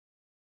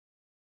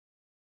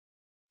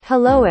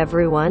Hello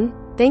everyone,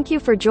 thank you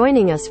for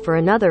joining us for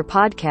another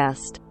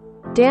podcast.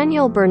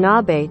 Daniel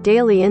Bernabe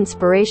Daily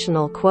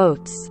Inspirational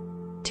Quotes.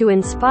 To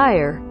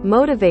inspire,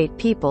 motivate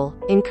people,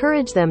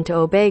 encourage them to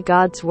obey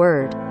God's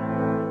word,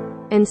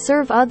 and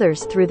serve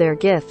others through their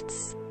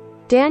gifts.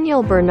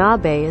 Daniel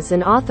Bernabe is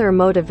an author,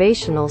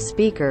 motivational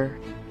speaker.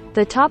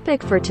 The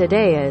topic for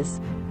today is,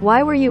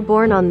 why were you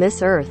born on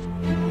this earth?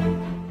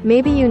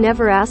 Maybe you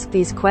never ask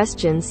these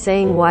questions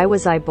saying, why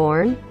was I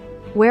born?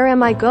 Where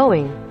am I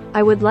going?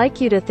 I would like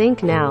you to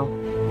think now.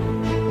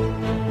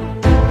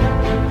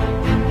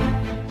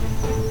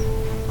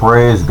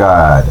 Praise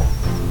God.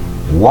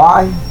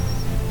 Why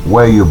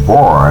were you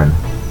born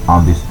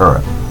on this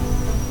earth?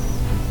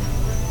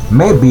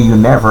 Maybe you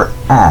never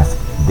asked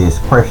this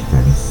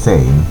question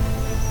saying,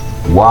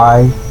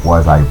 why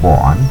was I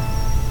born?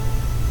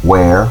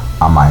 Where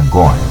am I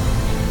going?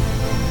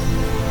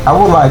 I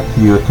would like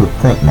you to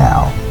think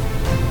now.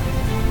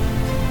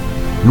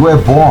 You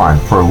were born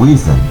for a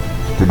reason,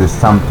 to do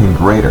something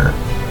greater,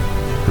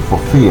 to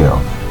fulfill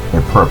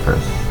a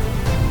purpose.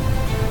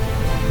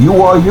 You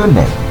are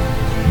unique,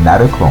 not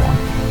a clone.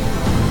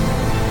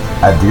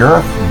 As the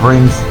earth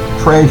brings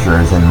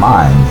treasures and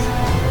mines,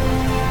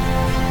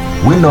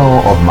 we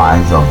know of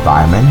mines of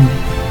diamond,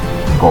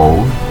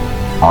 gold,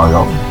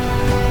 oil,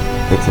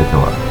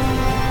 etc.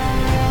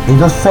 In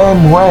the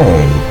same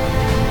way,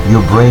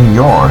 you bring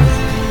yours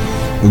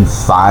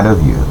inside of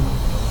you.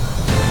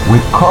 We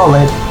call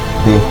it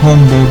the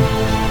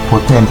hidden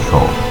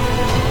potential,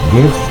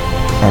 gifts,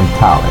 and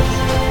talents.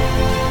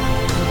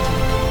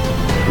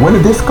 When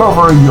you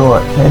discover your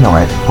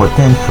inherent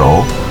potential,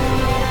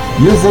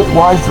 use it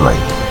wisely.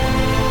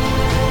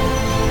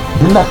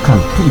 Do not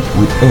compete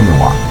with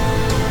anyone.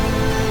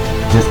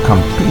 Just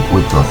compete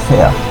with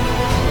yourself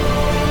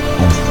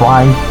and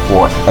strive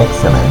for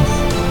excellence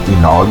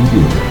in all you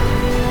do.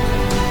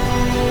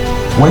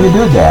 When you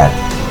do that,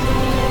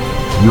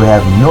 you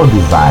have no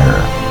desire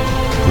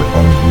to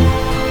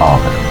envy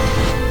others.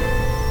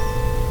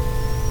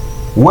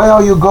 Where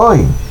are you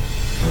going?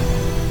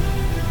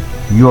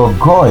 You're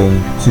going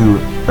to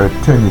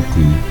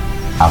eternity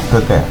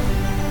after death.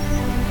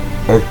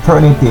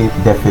 Eternity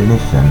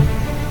definition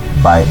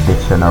by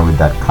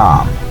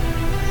dictionary.com.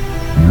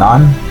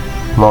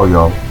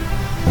 Non-plural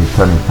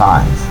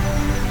eternities.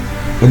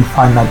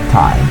 Infinite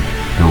time,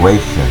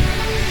 duration,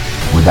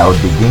 without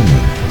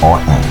beginning or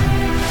end.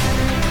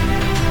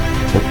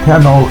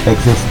 Eternal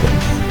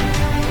existence,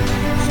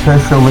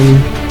 especially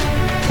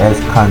as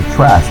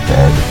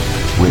contrasted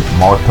with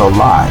mortal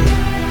life,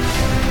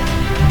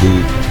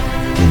 the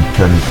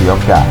eternity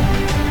of God.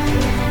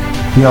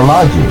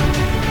 Theology,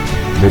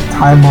 the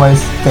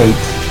timeless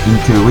state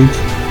into which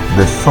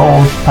the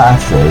soul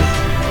passes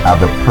at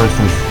the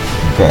person's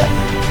death.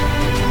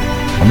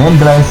 An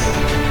endless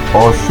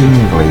or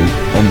seemingly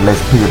endless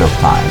period of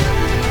time.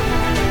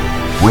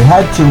 We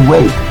had to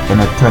wait an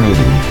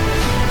eternity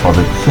for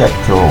the check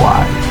to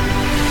arrive.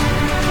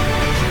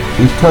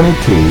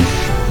 Eternities,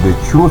 the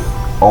truth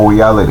or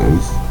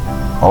realities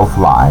of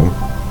life,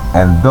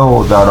 and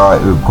those that are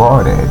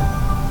regarded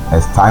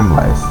as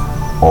timeless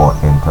or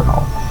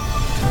eternal.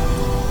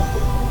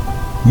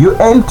 You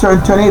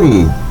enter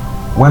eternity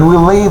when we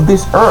leave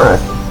this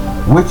earth,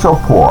 rich or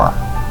poor,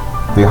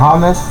 the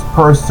honest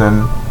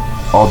person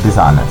or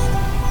dishonest.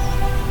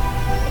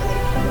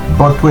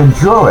 But to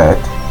enjoy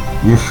it,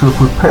 you should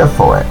prepare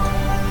for it.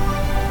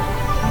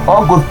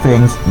 All good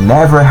things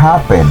never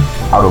happen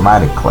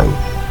automatically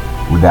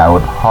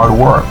without hard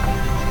work,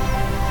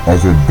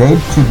 as you dare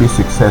to be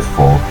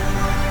successful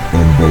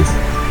in this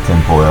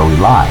temporary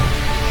life.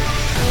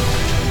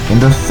 In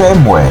the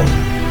same way,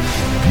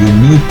 you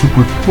need to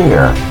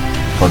prepare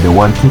for the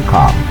one to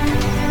come,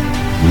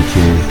 which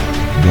is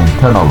the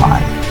eternal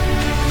life.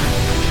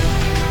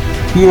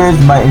 Here's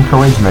my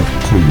encouragement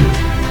to you.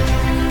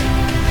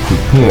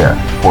 Prepare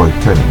for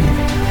eternity.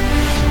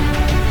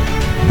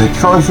 The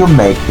choice you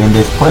make in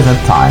this present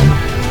time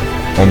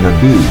and your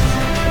deeds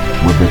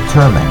will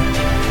determine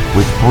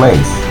which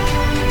place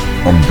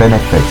and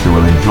benefits you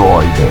will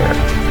enjoy there.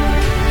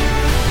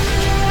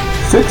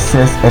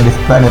 Success in this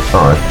planet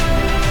Earth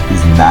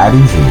is not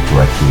easy to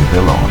achieve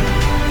alone.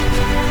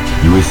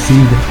 You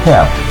receive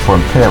help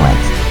from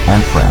parents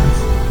and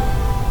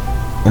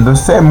friends. In the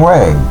same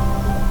way,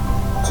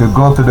 to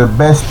go to the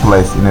best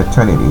place in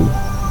eternity,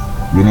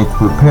 you need to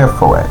prepare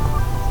for it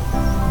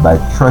by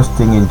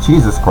trusting in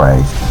Jesus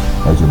Christ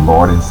as your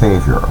Lord and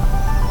Savior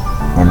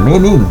and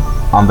leaning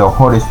on the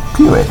Holy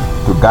Spirit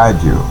to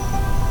guide you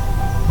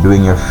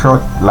during your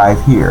short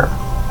life here.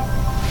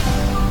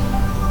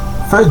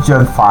 1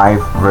 John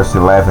 5 verse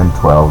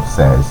 11-12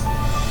 says,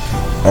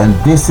 and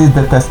this is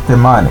the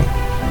testimony,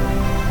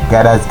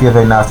 God has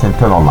given us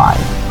eternal life,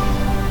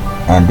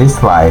 and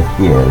this life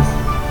is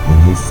in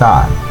His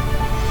Son.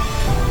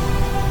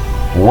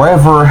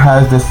 Whoever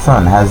has the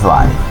Son has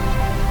life.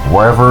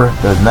 Whoever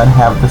does not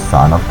have the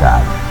Son of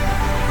God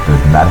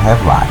does not have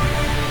life.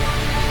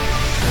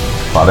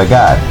 Father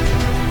God,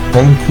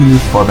 thank you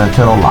for the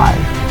eternal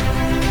life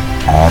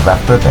I have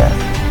after death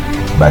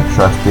by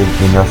trusting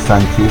in your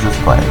Son Jesus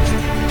Christ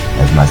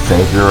as my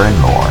Savior and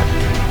Lord,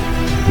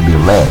 to be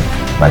led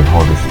by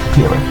Holy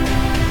Spirit.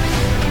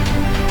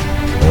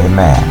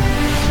 Amen.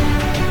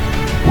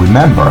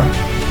 Remember,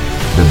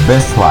 the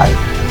best life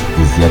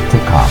is yet to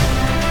come.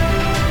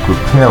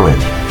 Prepare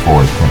it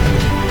for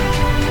eternity.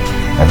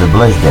 Have a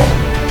blessed day.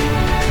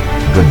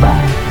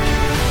 Goodbye.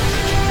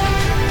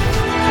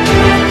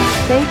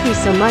 Thank you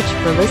so much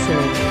for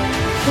listening.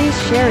 Please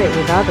share it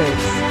with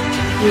others.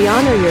 We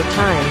honor your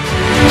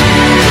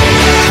time.